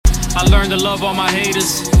I learned to love all my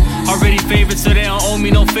haters. Already favored, so they don't owe me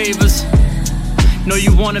no favors. Know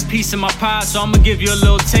you want a piece of my pie, so I'ma give you a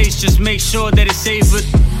little taste. Just make sure that it's savored.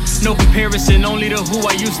 No comparison, only to who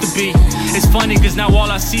I used to be. It's funny cause now all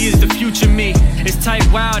I see is the future me. It's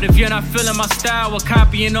tight wild, if you're not feeling my style or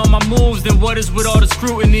copying all my moves, then what is with all the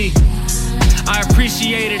scrutiny? I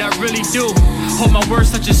appreciate it, I really do. Hope my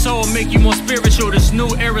words touch your soul, make you more spiritual. This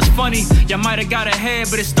new era's funny, y'all might have got ahead,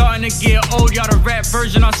 but it's starting to get old. Y'all the rap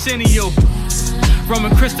version I'm sending you.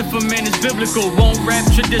 Roman Christopher, man, is biblical. Won't rap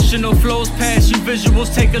traditional flows past you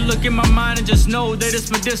visuals. Take a look in my mind and just know that it's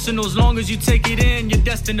medicinal. As long as you take it in, you're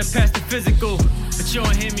destined to pass the physical. But you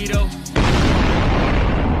don't hear me though.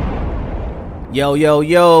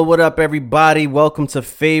 Yo, what up everybody? Welcome to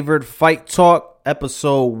Favored Fight Talk,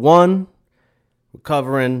 episode 1. We're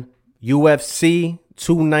covering UFC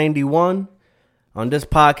 291. On this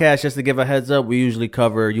podcast, just to give a heads up, we usually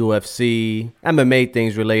cover UFC, MMA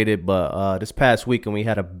things related, but this past weekend we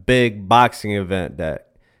had a big boxing event that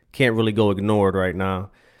can't really go ignored right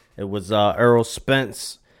now. It was Errol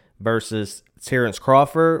Spence versus Terrence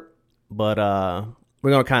Crawford, but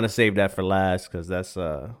we're going to kind of save that for last because that's,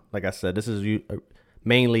 like I said, this is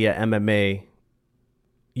mainly a MMA,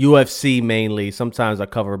 UFC mainly. Sometimes I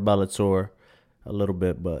cover Bellator a little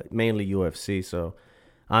bit, but mainly UFC. So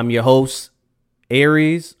I'm your host,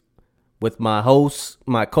 Aries, with my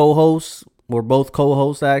co-host. We're both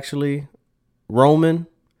co-hosts actually. Roman,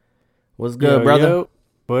 what's good, brother? Yo.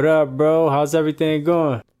 What up, bro? How's everything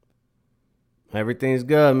going? Everything's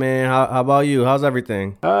good, man. How about you? How's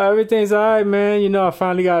everything? Everything's all right, man. You know, I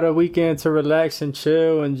finally got a weekend to relax and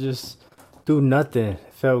chill and just do nothing.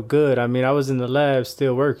 It felt good. I mean, I was in the lab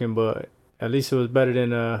still working, but at least it was better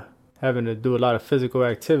than having to do a lot of physical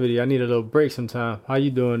activity. I need a little break sometime. How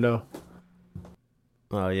you doing, though?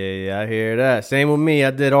 Oh, yeah, I hear that. Same with me.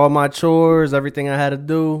 I did all my chores, everything I had to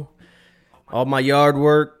do, all my yard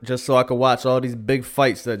work, just so I could watch all these big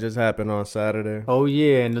fights that just happened on Saturday. Oh,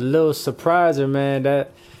 yeah, and the little surpriser, man,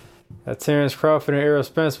 that Terrence Crawford and Errol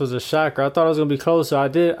Spence was a shocker. I thought it was going to be closer. I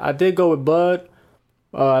did go with Bud.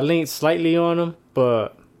 I leaned slightly on him,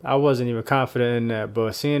 but I wasn't even confident in that.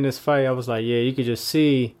 But seeing this fight, I was like, yeah, you could just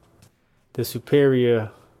see who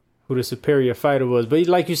the superior fighter was. But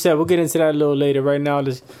like you said, we'll get into that a little later. Right now,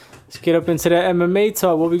 let's get up into that MMA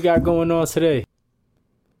talk. What we got going on today?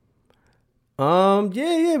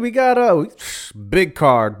 We got a big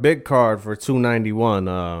card for 291.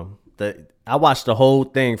 I watched the whole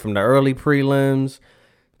thing from the early prelims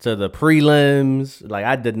to the prelims. Like,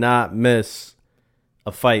 I did not miss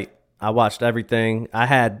a fight. I watched everything. I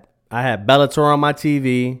had Bellator on my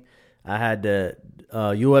TV. I had the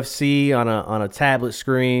UFC on a tablet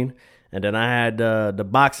screen, and then I had the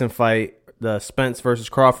boxing fight, the Spence versus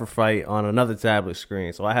Crawford fight, on another tablet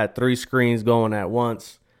screen. So I had 3 screens going at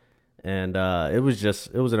once, and it was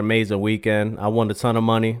an amazing weekend. I won a ton of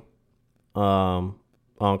money on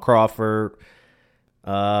Crawford.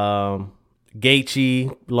 Gaethje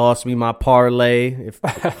lost me my parlay. If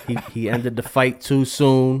he ended the fight too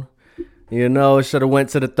soon. You know, it should have went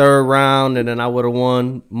to the 3rd round, and then I would have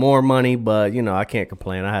won more money. But, you know, I can't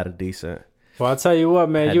complain. I had a decent. Well, I'll tell you what,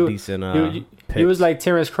 man. You was like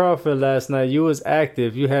Terrence Crawford last night. You was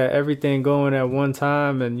active. You had everything going at one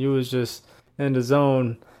time, and you was just in the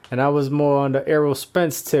zone. And I was more on the Errol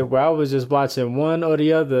Spence tip, where I was just watching one or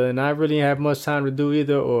the other, and I really didn't have much time to do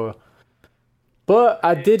either. But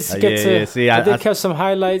I did catch some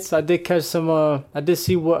highlights. I did catch some. I did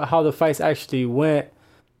see how the fights actually went.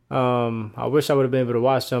 I wish I would have been able to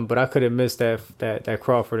watch them, but I couldn't miss that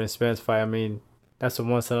Crawford and Spence fight. I mean, that's a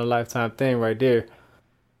once in a lifetime thing right there.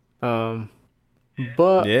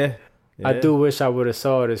 But yeah. I do wish I would have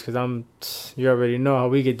saw this because you already know how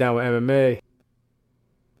we get down with MMA.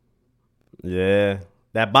 Yeah,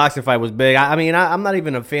 that boxing fight was big. I mean, I'm not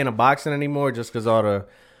even a fan of boxing anymore just because all the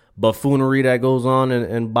buffoonery that goes on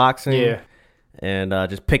in boxing. Yeah. And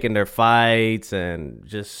just picking their fights, and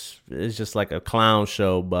it's just like a clown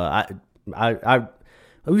show. But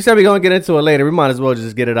we said we're gonna get into it later. We might as well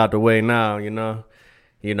just get it out the way now. You know,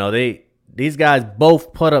 these guys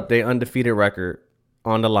both put up their undefeated record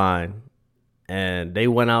on the line, and they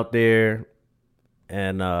went out there,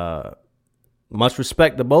 and much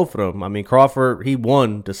respect to both of them. I mean, Crawford, he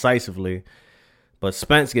won decisively, but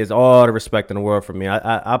Spence gets all the respect in the world from me.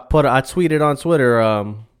 I tweeted on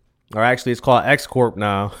Twitter. Or actually, it's called X Corp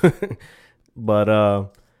now. But I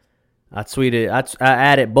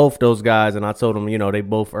added both those guys, and I told them, you know, they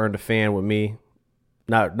both earned a fan with me.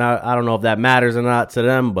 Now, I don't know if that matters or not to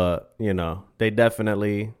them, but, you know, they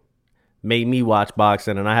definitely made me watch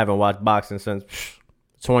boxing, and I haven't watched boxing since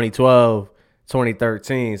 2012,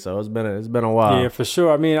 2013, so it's been a while. Yeah, for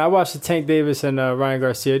sure. I mean, I watched the Tank Davis and Ryan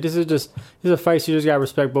Garcia. These are fights you just got to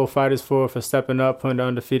respect both fighters for stepping up, putting the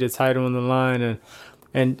undefeated title on the line,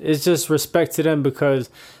 and it's just respect to them because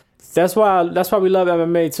that's why we love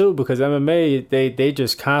MMA too, because MMA they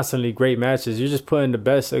just constantly great matches. You're just putting the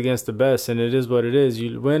best against the best, and it is what it is.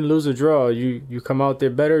 You win, lose, or draw. You come out there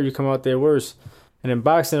better, you come out there worse. And in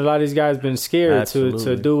boxing, a lot of these guys been scared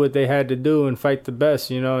to do what they had to do and fight the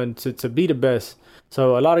best, and to be the best.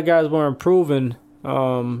 So a lot of guys were improving.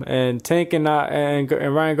 And Tank and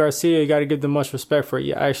Ryan Garcia, you got to give them much respect for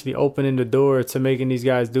actually opening the door to making these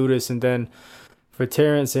guys do this. And then for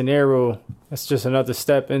Terrence and Errol, it's just another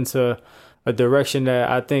step into a direction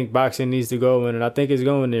that I think boxing needs to go in, and I think it's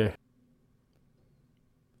going there.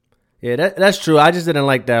 Yeah, that's true. I just didn't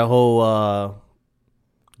like that whole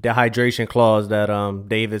dehydration clause that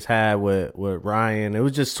Davis had with Ryan. It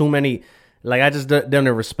was just too many. Like, I just didn't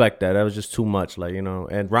respect that. That was just too much. Like,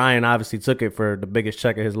 and Ryan obviously took it for the biggest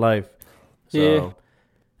check of his life. So yeah.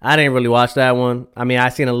 I didn't really watch that one. I mean, I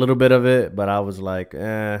seen a little bit of it, but I was like,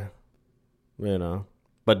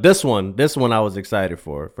 But this one I was excited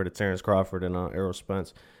for the Terrence Crawford and Errol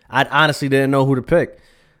Spence. I honestly didn't know who to pick.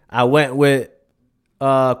 I went with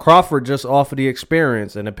Crawford just off of the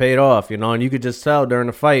experience, and it paid off, and you could just tell during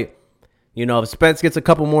the fight, if Spence gets a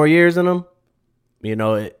couple more years in him,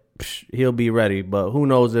 he'll be ready. But who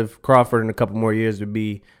knows if Crawford in a couple more years would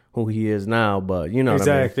be who he is now, but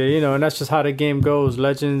exactly. What I mean? And that's just how the game goes.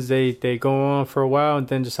 Legends, they go on for a while, and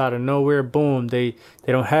then just out of nowhere, boom, they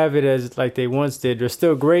don't have it as like they once did. They're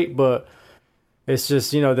still great, but it's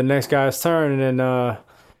just, the next guy's turn. And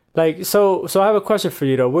so I have a question for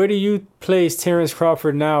you though. Where do you place Terrence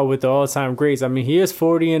Crawford now with the all-time greats? I mean, he is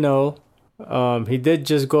 40-0. He did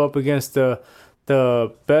just go up against the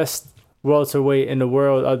best welterweight in the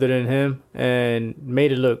world other than him and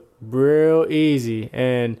made it look real easy.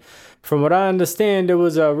 And from what I understand, there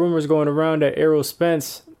was rumors going around that Errol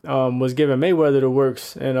Spence was giving Mayweather the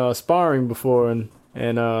works in sparring before, and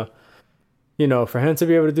for him to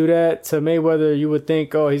be able to do that to Mayweather, you would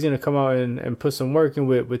think, he's gonna come out and put some work in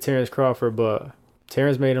with Terrence Crawford, but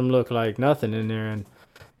Terrence made him look like nothing in there. And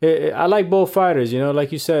I like both fighters,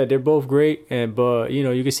 like you said, they're both great, but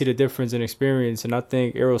you can see the difference in experience, and I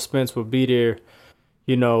think Errol Spence will be there,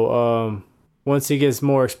 once he gets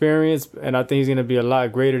more experience, and I think he's going to be a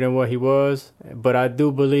lot greater than what he was. But I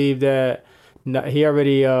do believe that he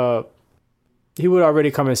would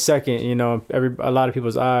already come in second, a lot of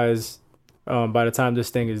people's eyes by the time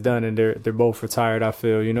this thing is done, and they're both retired, I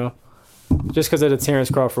feel, just because of the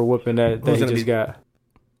Terrence Crawford whooping that he just got.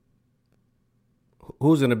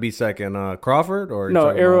 Who's going to be second, Crawford or no?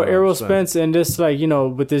 Errol Spence, and this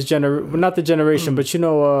with this not the generation, but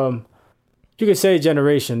you could say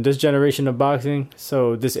generation. This generation of boxing.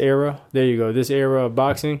 So this era, there you go. This era of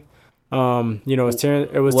boxing. Terrence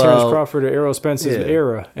Crawford or Errol Spence's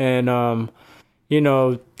era, and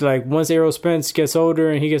once Errol Spence gets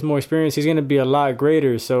older and he gets more experience, he's going to be a lot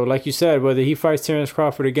greater. So like you said, whether he fights Terrence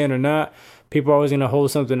Crawford again or not, people are always going to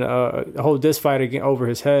hold this fight again over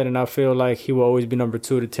his head, and I feel like he will always be number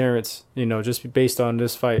 2 to Terrence, just based on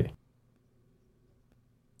this fight.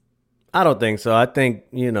 I don't think so. I think,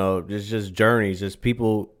 it's just journeys. Just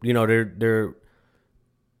people, they're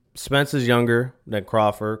Spence is younger than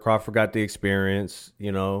Crawford. Crawford got the experience,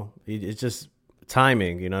 it's just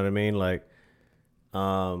timing, you know what I mean? Like,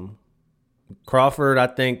 Crawford, I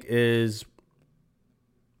think, is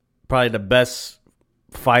probably the best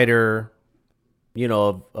fighter,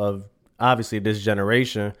 of obviously this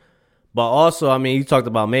generation. But also, I mean, you talked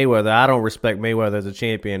about Mayweather. I don't respect Mayweather as a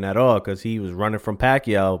champion at all because he was running from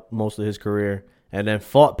Pacquiao most of his career and then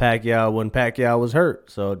fought Pacquiao when Pacquiao was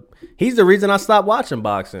hurt. So he's the reason I stopped watching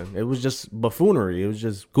boxing. It was just buffoonery. It was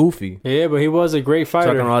just goofy. Yeah, but he was a great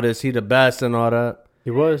fighter. Talking all this, he the best and all that.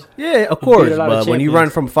 He was. Yeah, of course. But when you run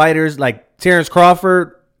from fighters like Terrence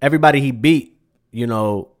Crawford, everybody he beat,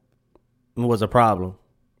 was a problem.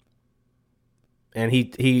 And he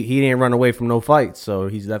didn't run away from no fights, so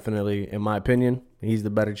he's definitely, in my opinion, he's the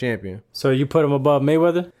better champion. So you put him above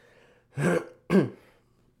Mayweather?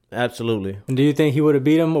 Absolutely. And do you think he would have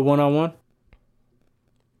beat him a 1-on-1?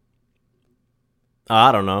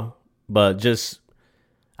 I don't know, but just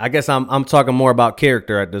I guess I'm talking more about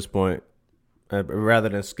character at this point rather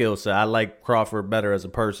than skill set. I like Crawford better as a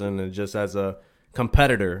person and just as a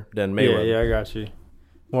competitor than Mayweather. Yeah, I got you.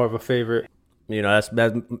 More of a favorite.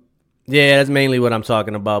 That's mainly what I'm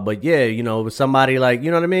talking about. But yeah, with somebody like, you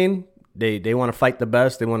know what I mean? They want to fight the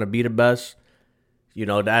best. They want to be the best.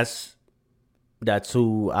 That's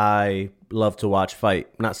who I love to watch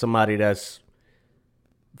fight. Not somebody that's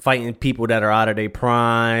fighting people that are out of their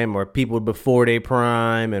prime or people before their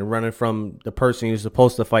prime and running from the person you're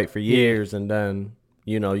supposed to fight for years, and then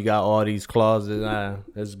you got all these clauses.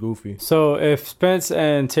 That's goofy. So if Spence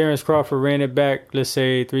and Terrence Crawford ran it back, let's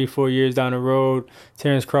say 3-4 years down the road,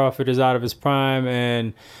 Terrence Crawford is out of his prime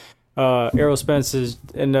and Errol Spence is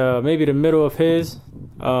in maybe the middle of his,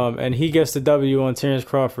 and he gets the W on Terrence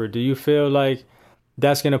Crawford. Do you feel like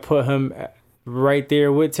that's going to put him right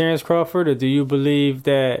there with Terrence Crawford, or do you believe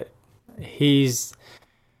that he's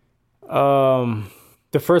the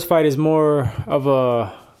first fight is more of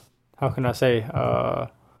a, how can I say, an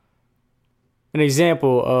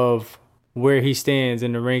example of where he stands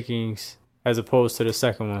in the rankings as opposed to the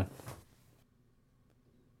second one?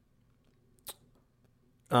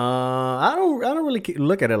 I don't really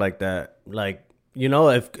look at it like that. Like,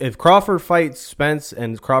 if Crawford fights Spence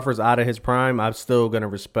and Crawford's out of his prime, I'm still gonna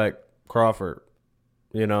respect Crawford.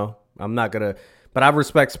 I'm not gonna, but I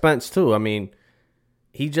respect Spence too. I mean,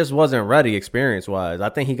 he just wasn't ready experience wise. I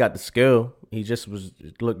think he got the skill. He just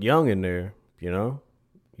looked young in there.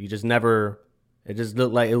 He just never. It just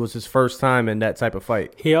looked like it was his first time in that type of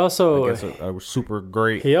fight. He also a super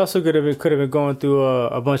great. He also could have been going through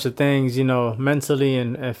a bunch of things, mentally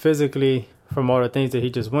and physically from all the things that he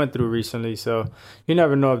just went through recently. So you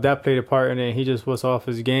never know if that played a part in it. He just was off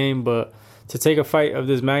his game. But to take a fight of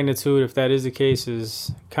this magnitude, if that is the case,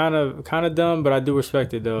 is kind of dumb. But I do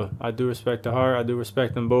respect it though. I do respect the heart. I do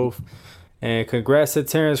respect them both. And congrats to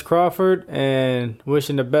Terrence Crawford, and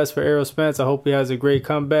wishing the best for Errol Spence. I hope he has a great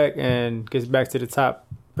comeback and gets back to the top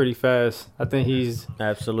pretty fast. I think he's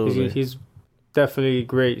definitely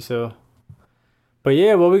great. So, but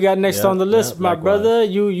yeah, what we got next on the list, my brother?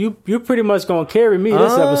 You pretty much gonna carry me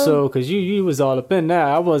this episode because you was all up in that.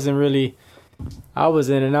 I wasn't really. I was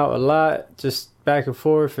in and out a lot, just back and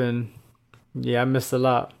forth, and yeah, I missed a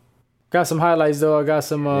lot. Got some highlights though. I got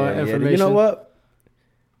some information. You know what?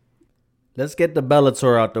 Let's get the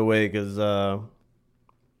Bellator out the way because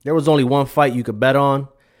there was only one fight you could bet on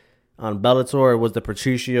Bellator. It was the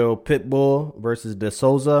Patricio Pitbull versus De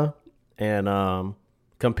Souza. And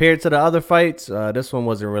compared to the other fights, this one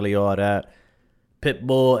wasn't really all that.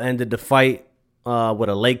 Pitbull ended the fight with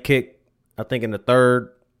a leg kick, I think in the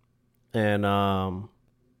third. And,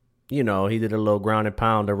 he did a little ground and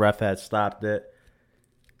pound. The ref had stopped it.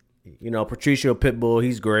 Patricio Pitbull,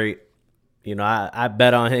 he's great. I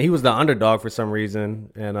bet on him. He was the underdog for some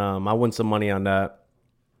reason, and I won some money on that.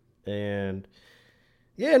 And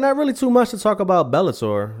yeah, not really too much to talk about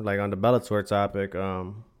Bellator, like on the Bellator topic.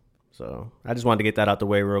 So I just wanted to get that out the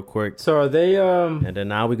way real quick. So are they? And then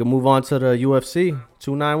now we can move on to the UFC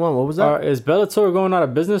 291. What was that? Is Bellator going out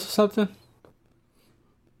of business or something?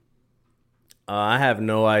 I have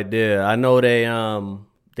no idea. I know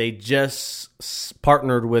they just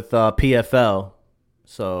partnered with PFL,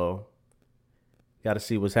 so. Got to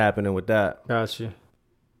see what's happening with that. Gotcha.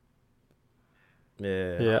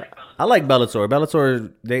 Yeah. I like Bellator.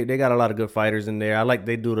 Bellator, they got a lot of good fighters in there. I like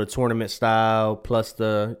they do the tournament style plus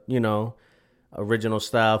the, original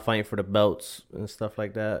style fighting for the belts and stuff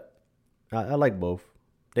like that. I like both.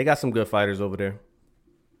 They got some good fighters over there.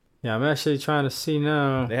 Yeah, I'm actually trying to see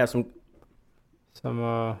now. They have some.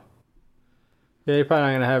 Yeah, you're probably not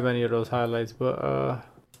going to have any of those highlights, but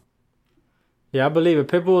yeah, I believe it.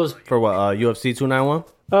 Pitbull's for what? UFC 291?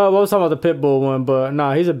 Well, I was talking about the Pitbull one, but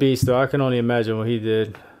nah, he's a beast though. I can only imagine what he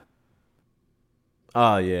did.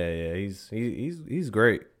 Oh yeah. He's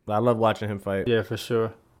great. I love watching him fight. Yeah, for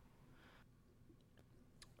sure.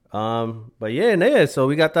 But yeah. So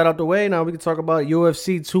we got that out the way. Now we can talk about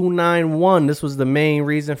UFC 291. This was the main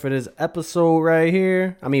reason for this episode right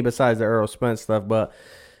here. I mean, besides the Errol Spence stuff,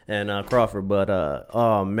 and Crawford. But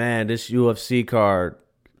oh man, this UFC card.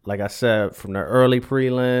 Like I said, from the early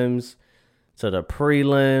prelims to the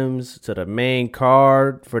prelims to the main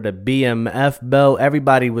card for the BMF belt,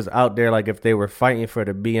 everybody was out there like if they were fighting for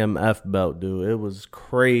the BMF belt, dude. It was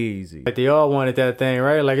crazy. Like they all wanted that thing,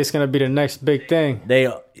 right? Like it's going to be the next big thing. They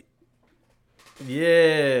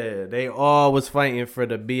all was fighting for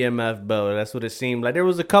the BMF belt. That's what it seemed like. There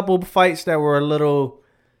was a couple fights that were a little,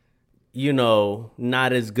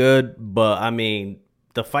 not as good. But, I mean,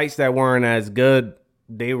 the fights that weren't as good,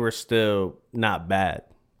 they were still not bad.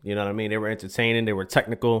 You know what I mean? They were entertaining. They were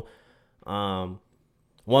technical. One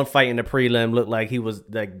fight in the prelim looked like he was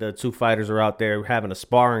like the two fighters were out there having a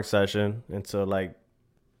sparring session until like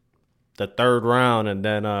the third round, and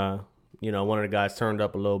then one of the guys turned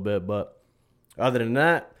up a little bit. But other than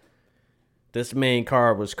that, this main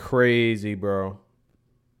card was crazy, bro.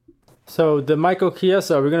 So the Michael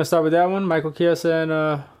Chiesa, we're gonna start with that one. Michael Chiesa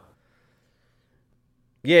and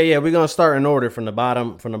Yeah, we're gonna start in order from the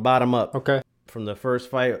bottom up. Okay. from the first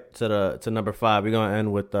fight to number 5. We're gonna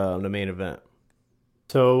end with the main event.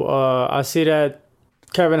 So I see that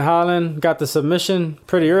Kevin Holland got the submission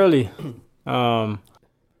pretty early. Yeah,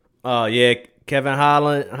 Kevin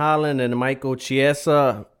Holland and Michael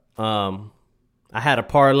Chiesa. I had a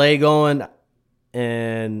parlay going,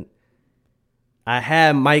 and I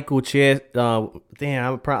had Michael Chiesa. I think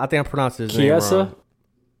I pronounced his name wrong.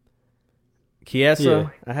 Chiesa. Yeah.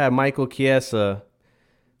 I had Michael Chiesa.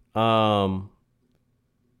 I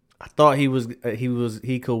thought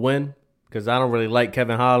he could win because I don't really like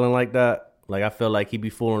Kevin Holland like that. Like I feel like he be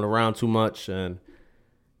fooling around too much, and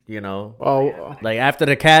like after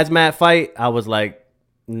the Kazmat fight, I was like,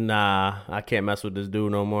 nah, I can't mess with this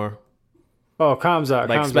dude no more. Oh, Kamzat,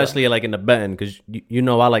 like especially like in the betting because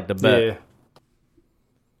I like the bet. Yeah.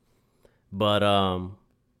 But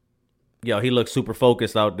he looked super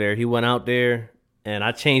focused out there. He went out there, and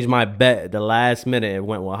I changed my bet at the last minute and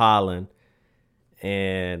went with Holland.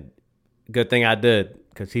 And good thing I did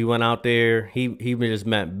because he went out there. He just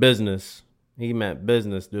meant business. He meant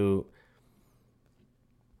business, dude.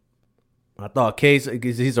 I thought Case,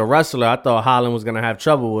 because he's a wrestler, I thought Holland was gonna have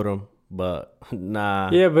trouble with him, but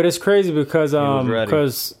nah. Yeah, but it's crazy because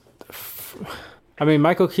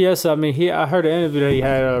Michael Chiesa. I heard an interview that he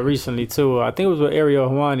had recently too. I think it was with Ariel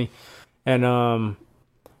Helwani, and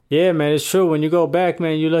yeah, man, it's true. When you go back,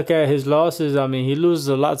 man, you look at his losses. He loses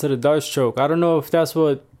a lot to the dart stroke. I don't know if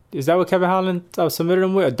is that what Kevin Holland submitted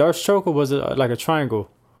him with, a dart stroke, or was it like a triangle?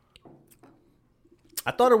 I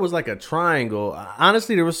thought it was like a triangle.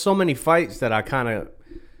 Honestly, there was so many fights that I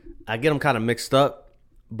get them kind of mixed up.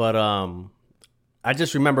 But I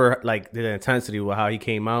just remember like the intensity with how he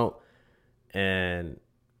came out, and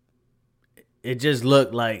it just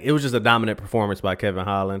looked like it was just a dominant performance by Kevin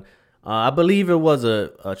Holland. I believe it was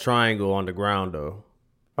a triangle on the ground though.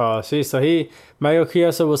 So Michael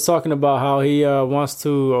Chiesa was talking about how he wants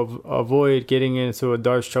to avoid getting into a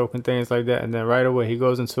dart stroke and things like that, and then right away he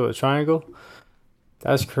goes into a triangle.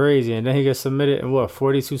 That's crazy. And then he gets submitted in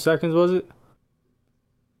 42 seconds, was it?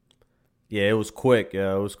 Yeah, it was quick.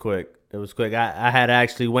 I had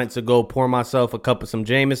actually went to go pour myself a cup of some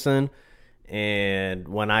Jameson. And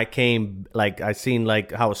when I came, I seen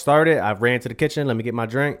how it started. I ran to the kitchen, let me get my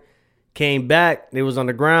drink. Came back, it was on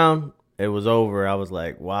the ground. It was over. I was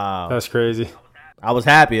like, wow. That's crazy. I was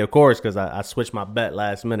happy, of course, because I switched my bet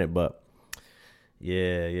last minute, but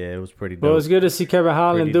yeah, it was pretty dope. Well, it's good to see Kevin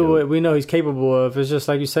Holland do what we know he's capable of. It's just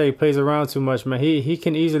like you say, he plays around too much, man. He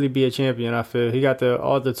can easily be a champion, I feel. He got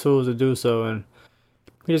all the tools to do so, and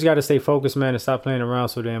he just got to stay focused, man, and stop playing around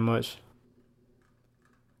so damn much.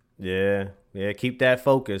 Yeah, keep that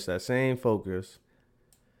focus, that same focus.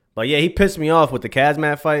 But yeah, he pissed me off with the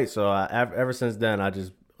Kazmat fight, so ever since then,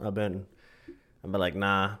 I've been like,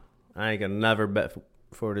 nah, I ain't gonna never bet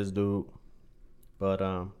for this dude. But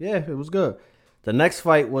yeah, it was good. The next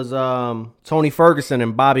fight was Tony Ferguson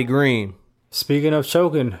and Bobby Green. Speaking of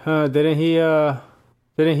choking, didn't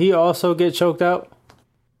he also get choked out?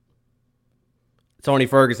 Tony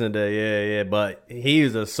Ferguson did, yeah, but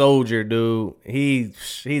he's a soldier, dude. He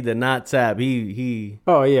did not tap. He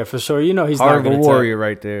Oh yeah, for sure. He's heart not of a warrior tap.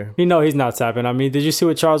 Right there. He's not tapping. Did you see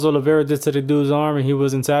what Charles Oliveira did to the dude's arm and he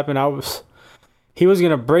wasn't tapping? He was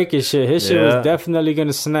gonna break his shit. His shit was definitely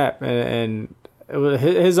gonna snap, and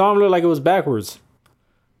his arm looked like it was backwards.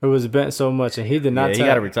 It was bent so much, and he did not. Yeah, he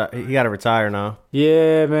got to retire now.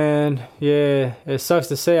 Yeah, man. Yeah, it sucks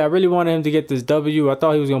to say. I really wanted him to get this W. I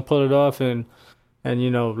thought he was gonna pull it off and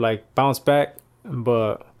bounce back,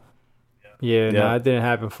 but no, it didn't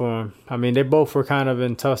happen for him. They both were kind of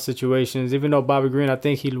in tough situations. Even though Bobby Green, I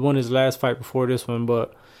think he won his last fight before this one,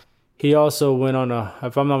 but he also went on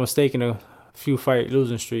if I'm not mistaken, a few fight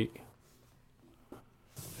losing streak.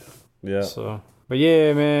 Yeah. So. But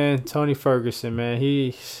yeah, man, Tony Ferguson, man,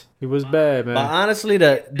 he was bad, man. Honestly,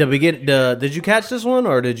 did you catch this one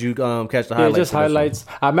or did you catch the highlights? Yeah, just highlights.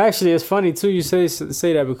 It's funny too. You say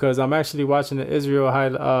that because I'm actually watching the Israel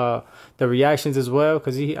the reactions as well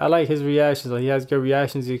because I like his reactions. He has good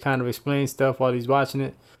reactions. He kind of explains stuff while he's watching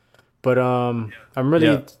it. But I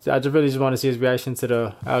just really want to see his reaction to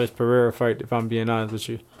the Alex Pereira fight. If I'm being honest with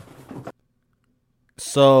you.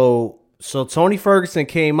 So Tony Ferguson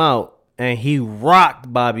came out. And he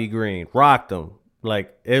rocked Bobby Green, rocked him.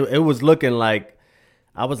 Like, it was looking like,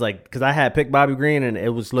 I was like, because I had picked Bobby Green, and it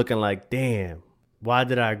was looking like, damn, why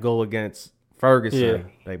did I go against Ferguson? Yeah.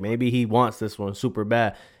 Like, maybe he wants this one super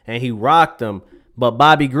bad. And he rocked him, but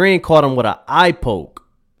Bobby Green caught him with an eye poke.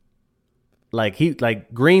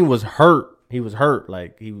 Green was hurt. He was hurt.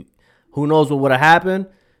 Who knows what would have happened?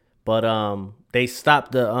 But they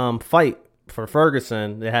stopped the fight for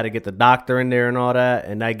Ferguson, they had to get the doctor in there and all that,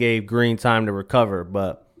 and that gave Green time to recover.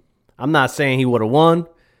 But I'm not saying he would have won.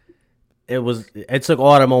 It took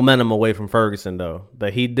all the momentum away from Ferguson though.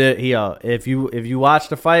 But he did. If you watch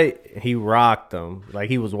the fight, he rocked him. Like,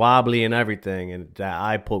 he was wobbly and everything, and that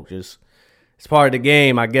eye poke just, it's part of the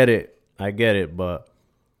game. I get it. But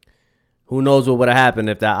who knows what would have happened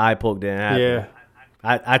if that eye poke didn't happen? Yeah.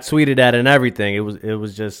 I tweeted that and everything. It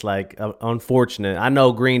was just like unfortunate. I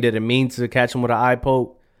know Green didn't mean to catch him with an eye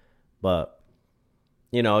poke, but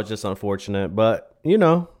it's just unfortunate. But he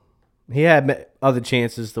had other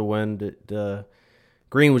chances to win. The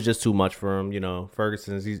Green was just too much for him.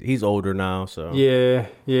 Ferguson's he's older now, so yeah.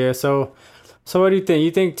 So what do you think? You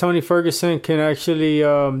think Tony Ferguson can actually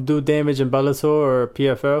do damage in Bellator or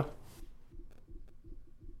PFL?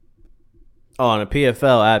 Oh, on the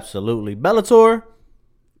PFL, absolutely. Bellator.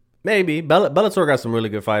 Maybe. Bellator got some really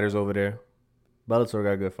good fighters over there. Bellator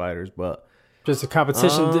got good fighters, but just the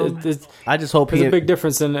competition. I just hope there's a big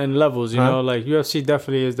difference in levels. Like UFC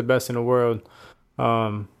definitely is the best in the world.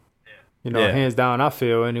 Hands down. I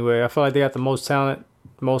feel anyway. I feel like they got the most talent,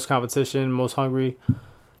 most competition, most hungry.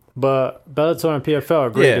 But Bellator and PFL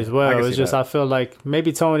are great as well. It's just I feel like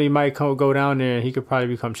maybe Tony might go down there and he could probably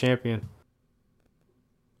become champion.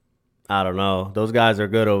 I don't know. Those guys are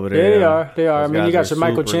good over there. Yeah, they are. I mean, you got your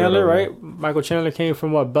Michael Chandler, right? Michael Chandler came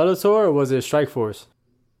from what, Bellator, or was it Strikeforce?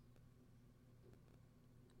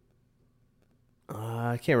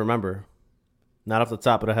 I can't remember. Not off the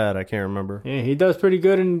top of the head. I can't remember. Yeah, he does pretty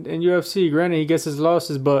good in UFC. Granted, he gets his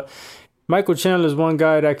losses, but Michael Chandler is one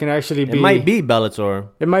guy that can actually be. It might be Bellator.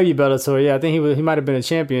 It might be Bellator. Yeah, I think he might have been a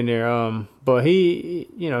champion there. But he's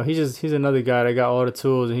another guy that got all the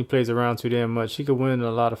tools and he plays around too damn much. He could win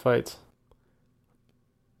a lot of fights.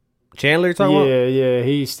 Chandler, you're talking about? Yeah.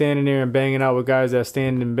 He's standing there and banging out with guys that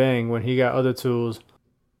stand and bang when he got other tools.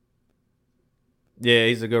 Yeah,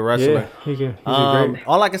 he's a good wrestler. Yeah, he's great.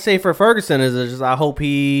 All I can say for Ferguson is just I hope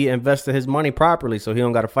he invested his money properly so he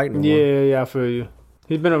don't got to fight no more. Yeah, I feel you.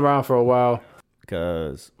 He's been around for a while.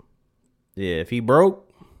 Because, if he broke,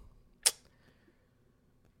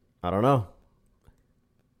 I don't know.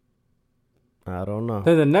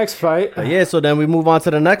 Then the next fight. So then we move on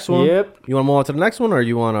to the next one. Yep. You want to move on to the next one, or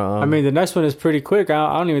you want to? I mean, the next one is pretty quick.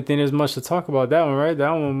 I don't even think there's much to talk about that one, right?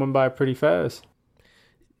 That one went by pretty fast.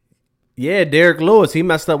 Yeah, Derek Lewis. He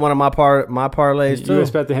messed up one of my parlays too. You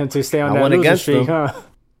expected him to stay on that losing streak, huh?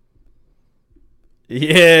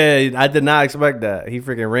 Yeah, I did not expect that. He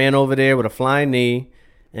freaking ran over there with a flying knee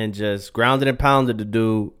and just grounded and pounded the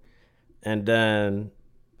dude. And then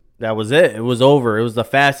that was it. It was over. It was the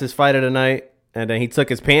fastest fight of the night. And then he took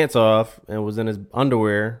his pants off and was in his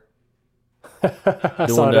underwear doing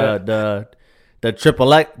the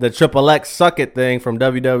triple X suck it thing from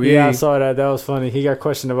WWE. Yeah, I saw that. That was funny. He got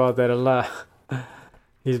questioned about that a lot.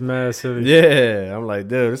 He's mad silly. Yeah, I'm like,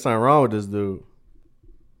 dude, there's something wrong with this dude.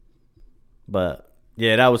 But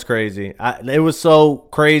yeah, that was crazy. It was so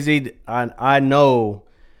crazy. I know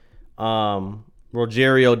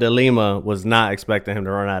Rogerio de Lima was not expecting him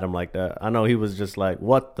to run at him like that. I know he was just like,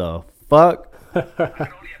 what the fuck?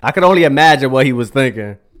 I could only imagine what he was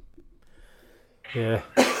thinking. Yeah.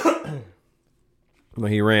 When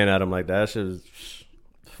he ran at him like that. That shit was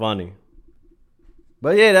funny.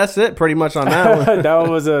 But yeah, that's it pretty much on that one.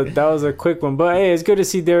 that was a quick one. But hey, it's good to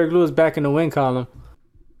see Derek Lewis back in the win column.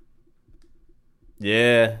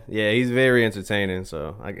 Yeah, he's very entertaining,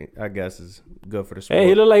 so I guess it's good for the sport. Hey,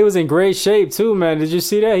 he looked like he was in great shape too, man. Did you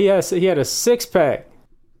see that? He had a 6-pack.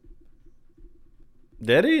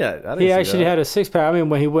 Did he? I didn't he actually had a 6-pack. I mean,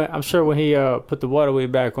 when he put the water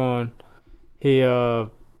weight back on, he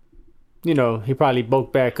he probably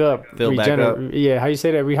bulked back up, filled back up. Yeah, how you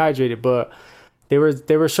say that? Rehydrated. But they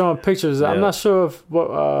were showing pictures. Yeah. I'm not sure if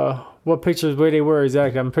what pictures where they were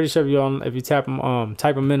exactly. I'm pretty sure if you type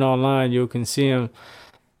them in online, you can see them.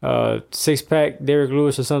 6-pack Derek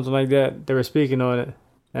Lewis or something like that. They were speaking on it,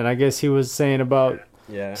 and I guess he was saying about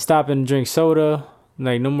stopping to drink soda,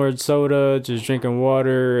 like no more soda, just drinking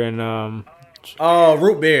water and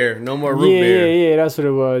root beer, no more root beer. Yeah, that's what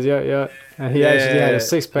it was. Yeah. And he actually had a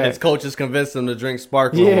 6-pack. His coaches convinced him to drink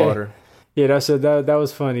sparkling water. Yeah, that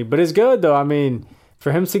was funny, but it's good though. I mean,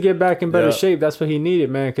 for him to get back in better shape, that's what he needed,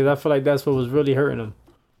 man. Because I feel like that's what was really hurting him.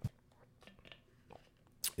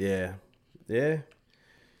 Yeah.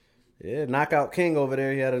 Knockout King over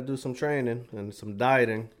there. He had to do some training and some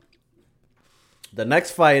dieting. The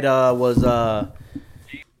next fight was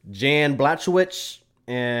Jan Blachowicz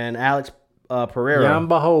and Alex Pereira. Jan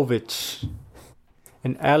Blachowicz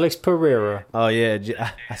and Alex Pereira. Oh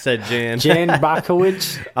yeah, I said Jan. Jan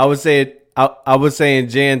Blachowicz. I was saying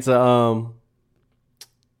Jan to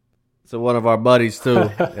to one of our buddies too.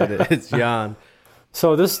 It's Jan.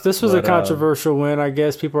 So this was a controversial win, I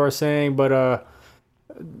guess people are saying, but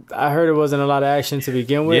I heard it wasn't a lot of action to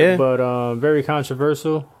begin with, but very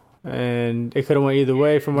controversial, and it could have went either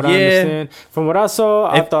way from what I understand. From what I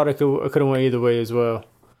saw, I thought it could have went either way as well.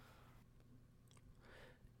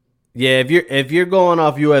 Yeah, if you're going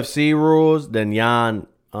off UFC rules, then Jan,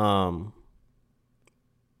 I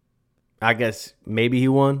guess maybe he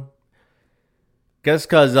won. Guess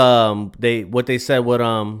because they said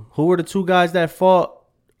who were the two guys that fought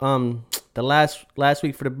the last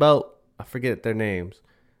week for the belt? I forget their names.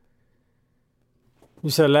 You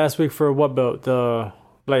said last week for what belt? The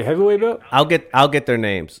heavyweight belt? I'll get their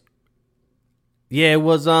names. Yeah, it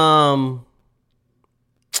was I'll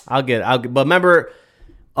get but remember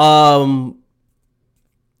one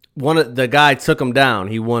of the guy took him down.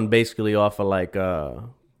 He won basically off of like the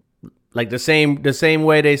same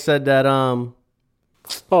way they said that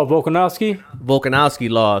Volkanovski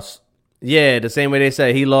lost. Yeah, the same way they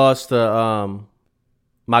said he lost to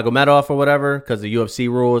Magomedov or whatever because the UFC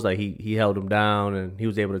rules, like he held him down and he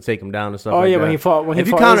was able to take him down and stuff. That. When he fought if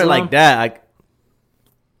you count it like that,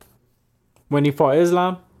 when he fought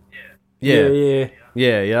Islam. Yeah.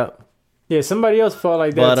 Yeah, somebody else fought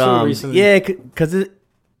like that too recently. Yeah, because it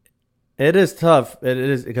is tough. It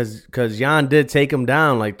is because Jan did take him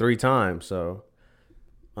down like 3 times. So,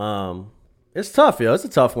 it's tough, yo. It's a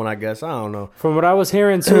tough one, I guess. I don't know. From what I was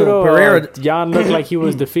hearing too, though, Jan looked like he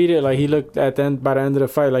was defeated. Like he looked by the end of the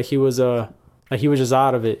fight, like he was just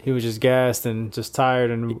out of it. He was just gassed and just tired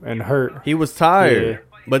and hurt. He was tired,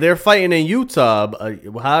 but they're fighting in Utah.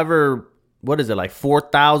 However, what is it, like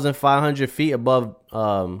 4,500 feet above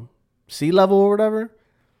sea level or whatever?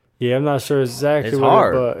 Yeah, I'm not sure exactly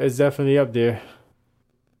but it's definitely up there.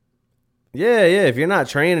 Yeah. If you're not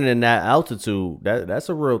training in that altitude, that's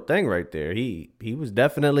a real thing right there. He was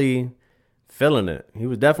definitely feeling it. He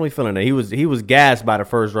was gassed by the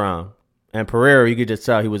first round. And Pereira, you could just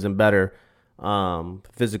tell he was in better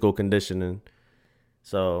physical conditioning.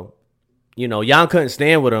 So, Jan couldn't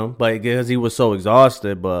stand with him, but because he was so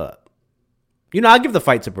exhausted. But I give the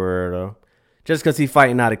fight to Pereira though. Just because he's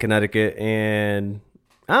fighting out of Connecticut, and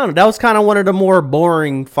I don't know, that was kind of one of the more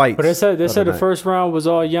boring fights. But they said the first round was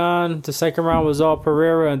all Jan, the second round was all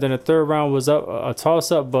Pereira, and then the third round was a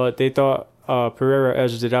toss-up, but they thought Pereira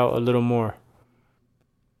edged it out a little more.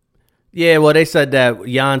 Yeah, well, they said that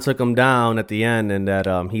Jan took him down at the end and that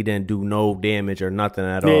he didn't do no damage or nothing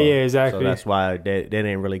at all. Yeah, exactly. So that's why they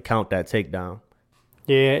didn't really count that takedown.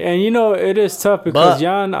 Yeah, and it is tough because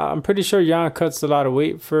Jan, I'm pretty sure Jan cuts a lot of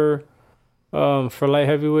weight for light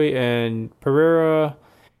heavyweight, and Pereira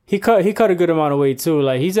he cut a good amount of weight too.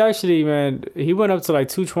 Like he's actually, man, he went up to like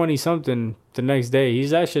 220 something the next day.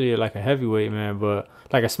 He's actually like a heavyweight, man, but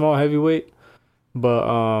like a small heavyweight.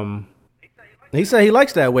 But he said he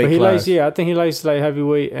likes that weight class. I think he likes like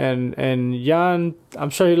heavyweight, and Jan, I'm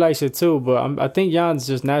sure he likes it too. But I think Jan's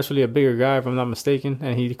just naturally a bigger guy, if I'm not mistaken,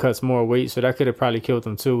 and he cuts more weight, so that could have probably killed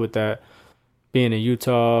him too with that being in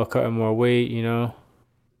Utah, cutting more weight,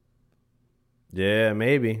 Yeah,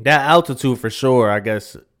 maybe that altitude for sure. I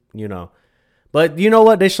guess but you know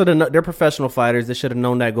what? They should have. They're professional fighters. They should have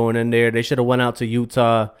known that going in there. They should have went out to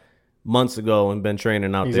Utah months ago and been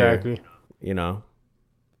training out there. Exactly. So,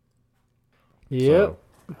 Yep.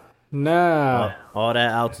 Nah. All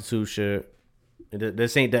that altitude shit.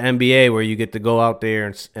 This ain't the NBA where you get to go out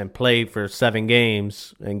there and play for 7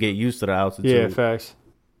 games and get used to the altitude. Yeah, facts.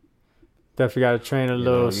 Definitely got to train a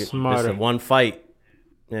little smarter. This is one fight.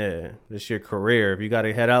 Yeah, this is your career. If you got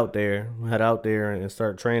to head out there and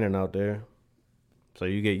start training out there, so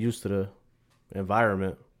you get used to the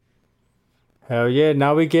environment. Hell yeah!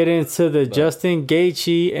 Now we get into the Justin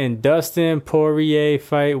Gaethje and Dustin Poirier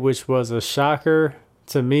fight, which was a shocker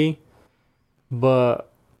to me, but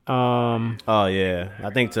oh yeah,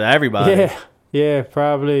 I think to everybody. Yeah,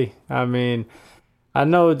 probably. I mean, I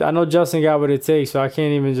know Justin got what it takes, so I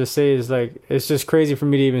can't even just say it's just crazy for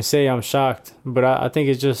me to even say I'm shocked. But I think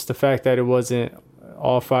it's just the fact that it wasn't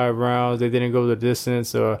all 5 rounds. They didn't go the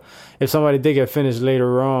distance, or if somebody did get finished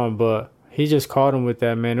later on, but he just caught him with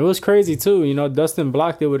that, man. It was crazy too. Dustin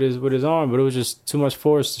blocked it with his arm, but it was just too much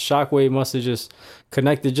force. The shockwave must have just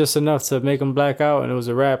connected just enough to make him black out, and it was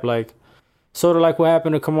a wrap. Like sort of like what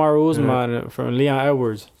happened to Kamaru Usman from Leon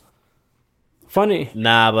Edwards. Funny.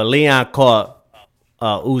 Nah, but Leon caught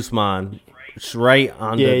Usman right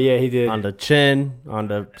on he did. On the chin, on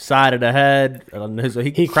the side of the head.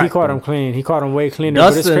 He caught him clean. He caught him way cleaner.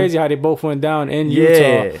 But it's crazy how they both went down in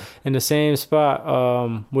Utah in the same spot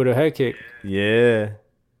with a head kick. Yeah.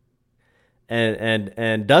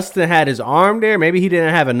 And Dustin had his arm there. Maybe he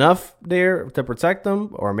didn't have enough there to protect him,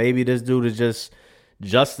 or maybe this dude is just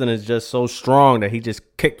Justin is just so strong that he just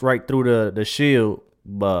kicked right through the shield.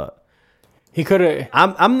 But he could have.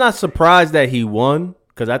 I'm not surprised that he won,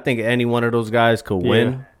 because I think any one of those guys could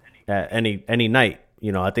win at any night.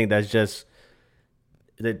 You know, I think that's just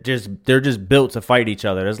they're just built to fight each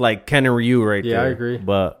other. It's like Ken and Ryu right there. Yeah, I agree.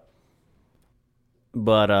 But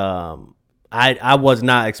I was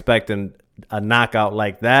not expecting a knockout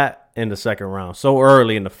like that in the second round so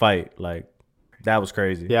early in the fight. Like, that was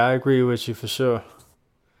crazy. Yeah, I agree with you for sure.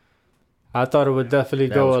 I thought it would definitely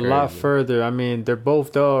go a lot further. I mean, they're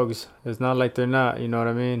both dogs. It's not like they're not, you know what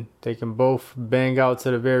I mean? They can both bang out to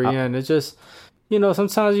the very end. It's just, you know,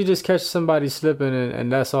 sometimes you just catch somebody slipping,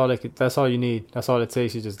 and that's all that's all you need. That's all it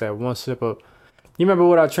takes. You just that one slip up. You remember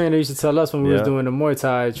what our trainer used to tell us when we was doing the Muay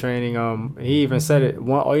Thai training? He even said it.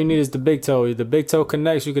 All you need is the big toe. If the big toe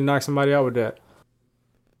connects, you can knock somebody out with that.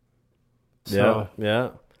 So, yeah.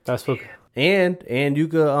 That's what. And you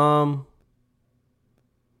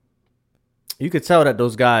could tell that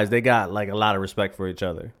those guys, they got like a lot of respect for each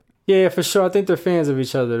other. Yeah, for sure. I think they're fans of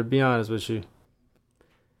each other, to be honest with you.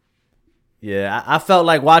 Yeah, I felt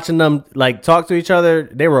like watching them like talk to each other.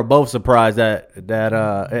 They were both surprised that it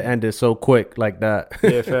ended so quick like that.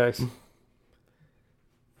 Yeah, facts.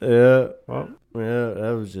 Yeah. Well, yeah,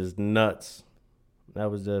 that was just nuts. That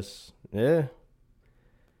was just yeah.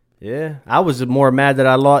 I was more mad that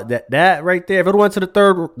I lost that right there. If it went to the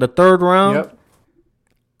third round,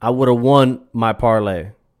 I would have won my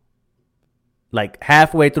parlay. Like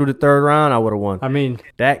halfway through the third round, I would have won. I mean,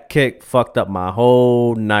 that kick fucked up my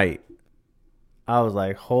whole night. I was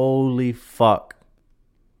like, holy fuck.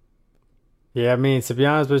 Yeah, I mean, to be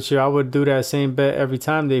honest with you, I would do that same bet every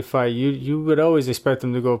time they fight. You would always expect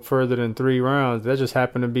them to go further than 3 rounds. That just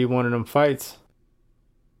happened to be one of them fights.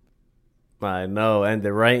 I know,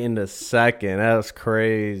 ended right in the second. That was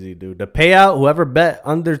crazy, dude. The payout, whoever bet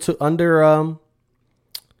under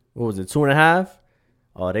what was it, 2.5?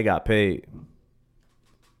 Oh, they got paid.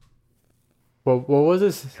 What was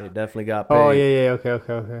this? They definitely got paid. Oh yeah,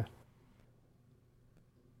 okay.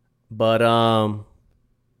 But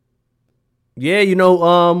yeah, you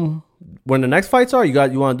know, when the next fights are,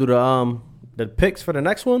 you want to do the picks for the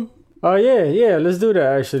next one? Oh yeah, let's do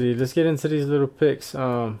that actually. Let's get into these little picks.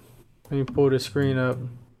 Let me pull the screen up.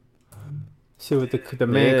 See what the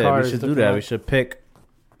main card is. We should do that. Like. We should pick.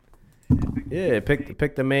 Yeah,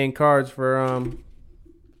 pick the main cards for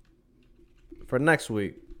next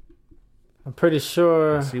week. I'm pretty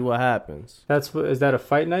sure. Let's see what happens. Is that a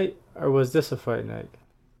fight night, or was this a fight night?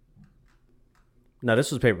 No,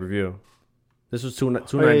 this was pay-per-view. This was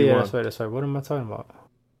 291. Oh, yeah, that's right. What am I talking about?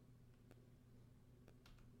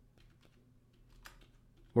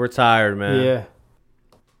 We're tired, man. Yeah,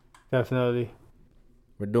 definitely.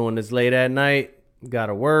 We're doing this late at night.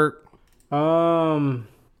 Gotta work. Sandhagen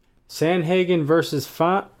versus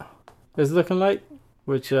Font is looking like,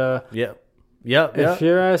 which Yep. If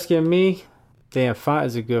you're asking me, damn, Font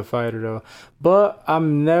is a good fighter though. But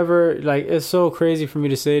I'm never like, it's so crazy for me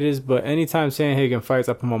to say this, but anytime Sandhagen fights,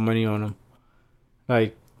 I put my money on him.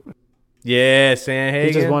 Like, yeah, Sandhagen.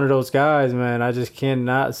 He's just one of those guys, man. I just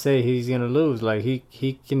cannot say he's gonna lose. Like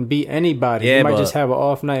he can beat anybody. Yeah, he might just have an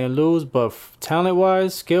off night and lose, but talent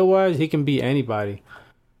wise, skill wise, he can beat anybody.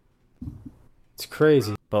 It's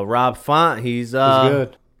crazy. But Rob Font, he's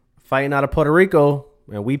good. Fighting out of Puerto Rico,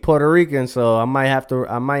 and we Puerto Rican, so I might have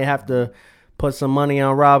to put some money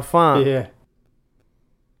on Rob Font. Yeah.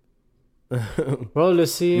 Well,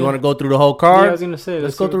 let's see. You want to go through the whole card? Yeah, I was gonna say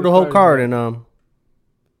let's go through the whole card and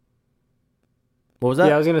What was that?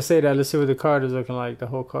 Yeah, I was gonna say that. Let's see what the card is looking like. The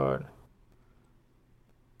whole card.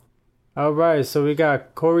 All right, so we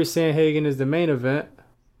got Corey Sandhagen is the main event,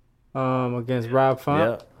 against Rob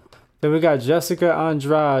Font. Yeah. Then we got Jessica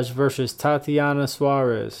Andrade versus Tatiana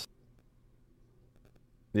Suarez.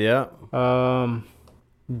 Yeah.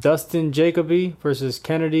 Dustin Jacoby versus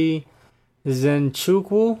Kennedy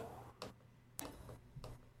Zenchukwu.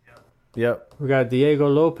 Yep. We got Diego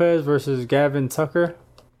Lopez versus Gavin Tucker.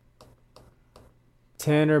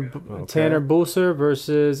 Tanner Booser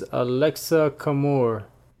versus Alexa Kamur.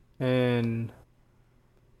 And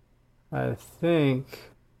I think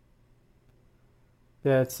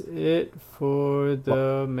that's it for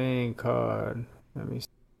the main card. Let me see.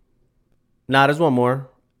 Nah, there's one more.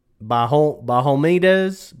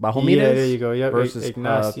 Bahamondes. Yeah, there you go. Yep. Versus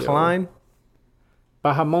Ignacio Klein.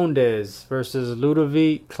 Bahamondes versus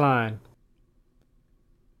Ludovic Klein.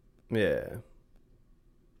 Yeah.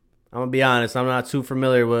 I'm going to be honest. I'm not too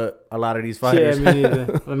familiar with a lot of these fighters. Yeah, me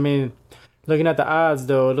neither. I mean, looking at the odds,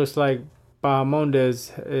 though, it looks like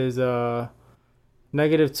Bahamondes is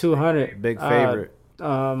Negative 200. Big favorite.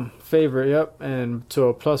 Favorite, yep. And to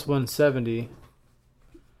a plus 170.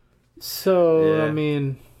 So, yeah. I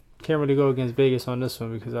mean, can't really go against Vegas on this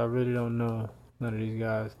one because I really don't know none of these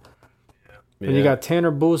guys. Yeah. And you got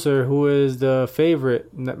Tanner Booser, who is the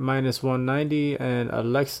favorite, minus 190, and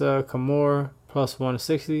Alexa Kamor, plus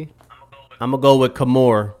 160. I'm going to go with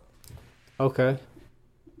Kamor. Okay.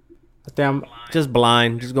 I think I'm just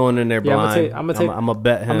blind. Just going in there blind. I'm gonna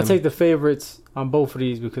bet him. I'm gonna take the favorites on both of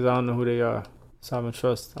these because I don't know who they are. So I'm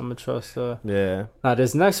gonna trust. Yeah. Now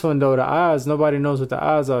this next one though, the odds, nobody knows what the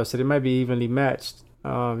odds are, so they might be evenly matched.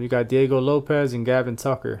 You got Diego Lopez and Gavin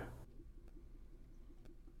Tucker.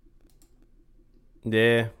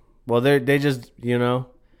 Yeah. Well, they just I'm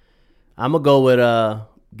gonna go with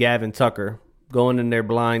Gavin Tucker. Going in there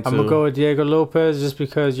blind, too. I'm going to go with Diego Lopez just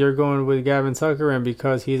because you're going with Gavin Tucker and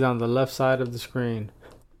because he's on the left side of the screen.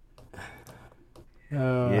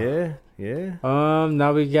 Yeah.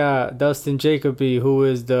 Now we got Dustin Jacoby, who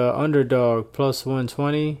is the underdog, plus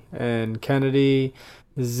 120, and Kennedy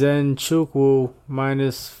Zenchukwu,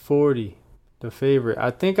 minus 40, the favorite.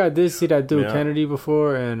 I think I did see that dude, Kennedy,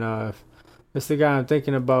 before, and if it's the guy I'm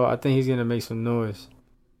thinking about, I think he's going to make some noise.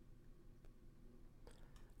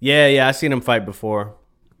 Yeah, I seen him fight before.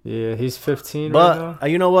 Yeah, he's 15 but, right now.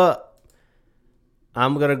 You know what?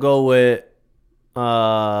 I'm going to go with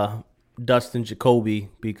Dustin Jacoby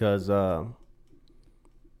because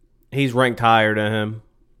he's ranked higher than him.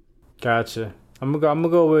 Gotcha. I'm gonna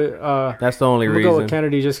go with that's the only reason. I'm gonna go with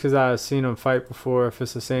Kennedy just because I've seen him fight before. If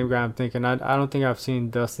it's the same guy I'm thinking, I don't think I've seen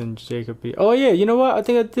Dustin Jacoby. Oh yeah, you know what? I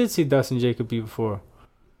think I did see Dustin Jacoby before.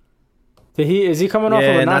 Is he coming off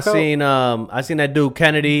of a knockout? I seen that dude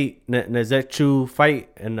Kennedy Nzechu fight,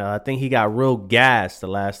 and I think he got real gassed the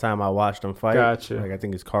last time I watched him fight. Gotcha. Like I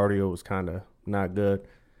think his cardio was kind of not good.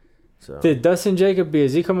 So did Dustin Jacoby?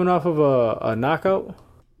 Is he coming off of a knockout?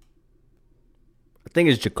 I think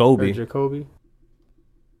it's Jacoby.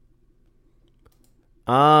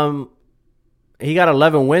 He got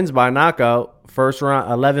 11 wins by knockout.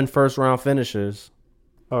 11 first round finishes.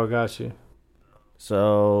 Oh, got you.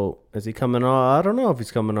 So, is he coming off? I don't know if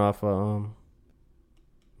he's coming off. Let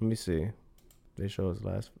me see. They show his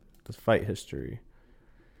fight history.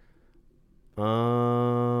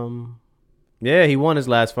 Yeah, he won his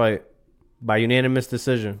last fight by unanimous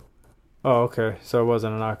decision. Oh, okay. So it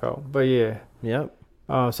wasn't a knockout, but yeah. Yep.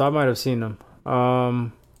 So I might have seen him.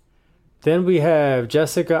 Then we have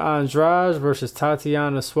Jessica Andrade versus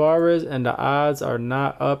Tatiana Suarez, and the odds are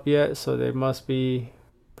not up yet, so they must be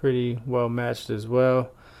pretty well matched as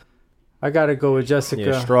well. I gotta go with Jessica.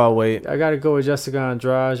 Yeah, straw weight. I gotta go with Jessica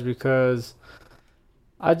Andrade because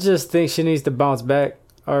I just think she needs to bounce back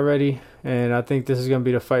already, and I think this is gonna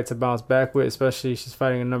be the fight to bounce back with. Especially she's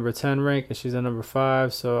fighting a number 10 rank and she's a number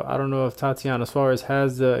 5. So I don't know if Tatiana Suarez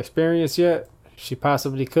has the experience yet. She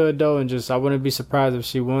possibly could though, and I wouldn't be surprised if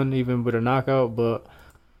she won even with a knockout. But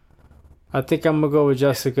I think I'm gonna go with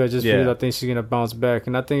Jessica just because I think she's gonna bounce back,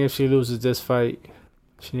 and I think if she loses this fight,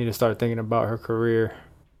 she need to start thinking about her career.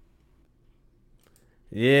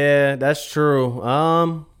 Yeah, that's true.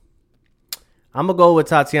 I'm gonna go with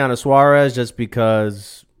Tatiana Suarez just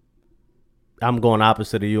because I'm going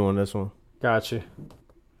opposite of you on this one. Gotcha.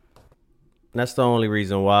 That's the only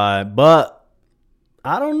reason why. But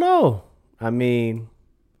I don't know. I mean,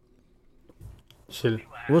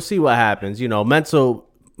 we'll see what happens. Mental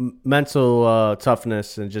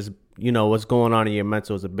toughness and just what's going on in your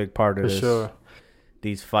mental is a big part of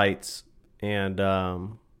these fights. And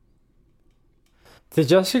did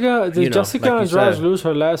Jessica Andrade lose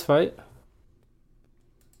her last fight?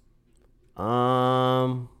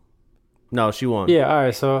 No, she won. Yeah, all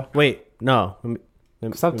right. So wait, no.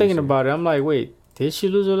 Because I'm thinking about it. I'm like, wait, did she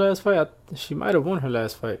lose her last fight? She might have won her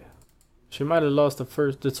last fight. She might have lost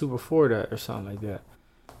the two before that or something like that.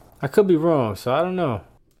 I could be wrong, so I don't know.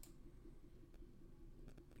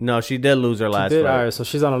 No, she did lose her last fight. All right, so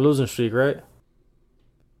she's on a losing streak, right?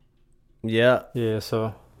 Yeah. Yeah,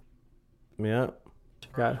 so. Yep. She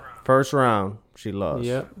got first round, she lost.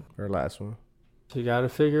 Yep. Her last one. She got to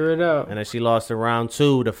figure it out. And then she lost in round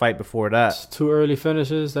 2 the fight before that. It's 2 early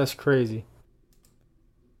finishes. That's crazy.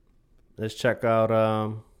 Let's check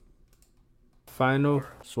out final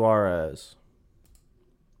Suarez.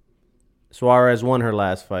 Suarez won her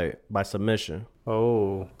last fight by submission.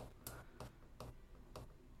 Oh.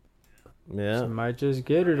 Yeah. She might just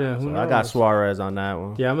get her then. Who knows? I got Suarez on that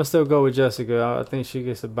one. Yeah, I'm going to still go with Jessica. I think she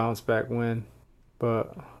gets a bounce back win.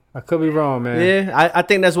 But I could be wrong, man. Yeah, I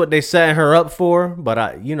think that's what they setting her up for.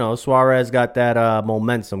 But, Suarez got that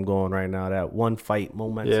momentum going right now, that one fight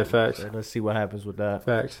momentum. Yeah, facts. So let's see what happens with that.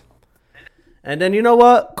 Facts. And then you know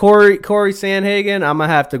what? Corey Sandhagen, I'm going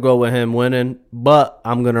to have to go with him winning. But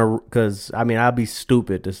I'm going to, because, I mean, I'd be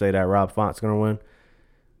stupid to say that Rob Font's going to win.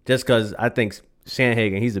 Just because I think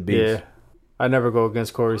Sandhagen, he's a beast. Yeah, I never go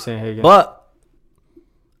against Corey Sandhagen. But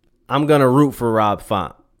I'm going to root for Rob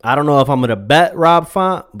Font. I don't know if I'm going to bet Rob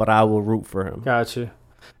Font, but I will root for him. Gotcha.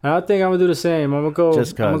 And I think I'm going to do the same. I'm going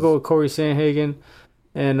to go with Corey Sandhagen.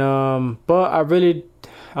 And, but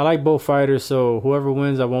I like both fighters, so whoever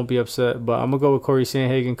wins, I won't be upset. But I'm going to go with Corey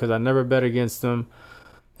Sandhagen because I never bet against him.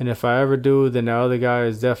 And if I ever do, then the other guy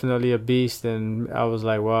is definitely a beast. And I was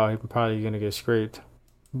like, wow, he's probably going to get scraped.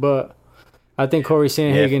 But I think Corey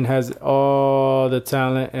Sandhagen has all the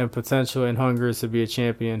talent and potential and hunger to be a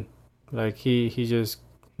champion. Like, he's just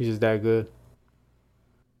that good.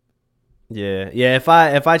 Yeah. If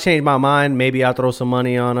I change my mind, maybe I'll throw some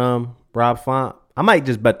money on Rob Font. I might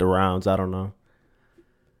just bet the rounds. I don't know.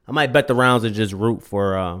 I might bet the rounds and just root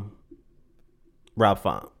for Rob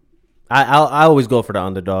Font. I always go for the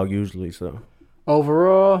underdog usually. So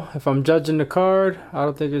overall, if I'm judging the card, I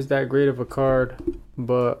don't think it's that great of a card.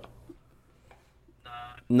 But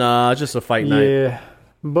nah, it's just a fight night. Yeah,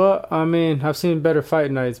 but I mean, I've seen better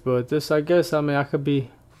fight nights. But this, I guess, I mean,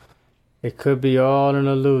 it could be all an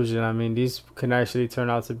illusion. I mean, these can actually turn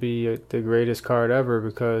out to be the greatest card ever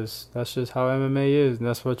because that's just how MMA is, and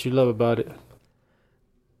that's what you love about it.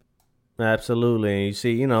 Absolutely. And you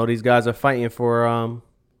see, these guys are fighting for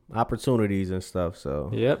opportunities and stuff.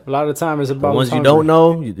 So yep, a lot of time it's about the ones you don't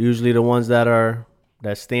know. Usually the ones that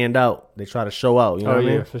stand out. They try to show out. You know what I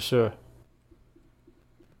mean? For sure.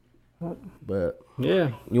 But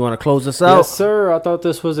yeah, you want to close this out? Yes, sir. I thought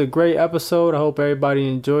this was a great episode. I hope everybody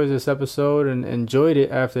enjoys this episode and enjoyed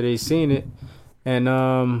it after they seen it. And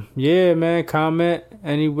yeah, man, comment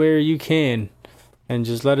anywhere you can. And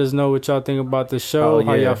just let us know what y'all think about the show,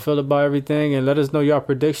 how y'all feel about everything, and let us know y'all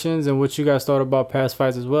predictions and what you guys thought about past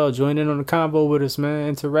fights as well. Join in on the combo with us, man.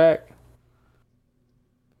 Interact.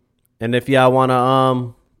 And if y'all want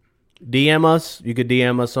to DM us, you could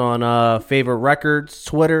DM us on Favorite Records,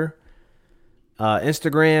 Twitter,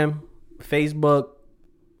 Instagram, Facebook.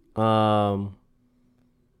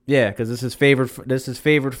 Yeah, because this is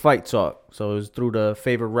favorite fight talk. So it's through the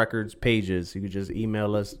Favorite Records pages. You could just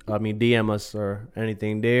DM us or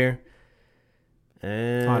anything there.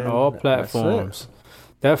 And on all platforms.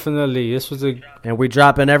 Definitely. And we're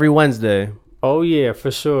dropping every Wednesday. Oh yeah,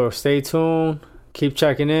 for sure. Stay tuned. Keep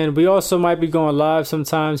checking in. We also might be going live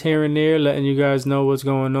sometimes here and there, letting you guys know what's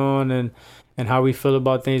going on and how we feel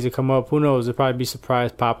about things that come up. Who knows? There'll probably be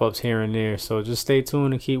surprise pop-ups here and there. So just stay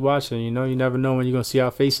tuned and keep watching. You never know when you're going to see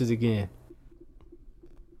our faces again.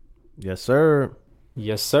 Yes, sir.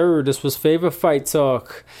 Yes, sir. This was Favorite Fight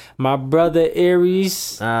Talk. My brother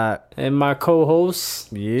Aries and my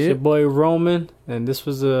co-host, your boy Roman. And this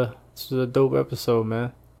was a dope episode,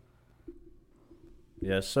 man.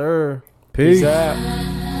 Yes, sir. Peace out.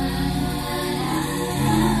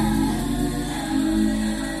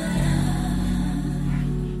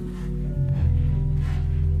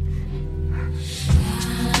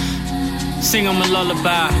 Sing 'em a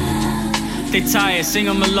lullaby. They tired, sing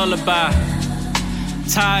 'em a lullaby.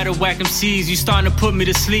 Tired of whack MCs, you starting to put me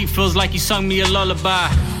to sleep. Feels like you sung me a lullaby.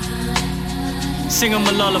 Sing 'em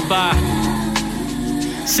a lullaby.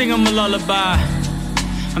 Sing 'em a lullaby.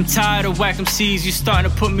 I'm tired of whack MCs, you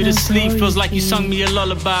starting to put me to sleep. Feels like you sung me a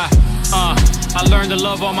lullaby. I learned to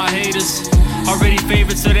love all my haters. Already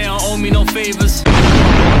favorites, so they don't owe me no favors.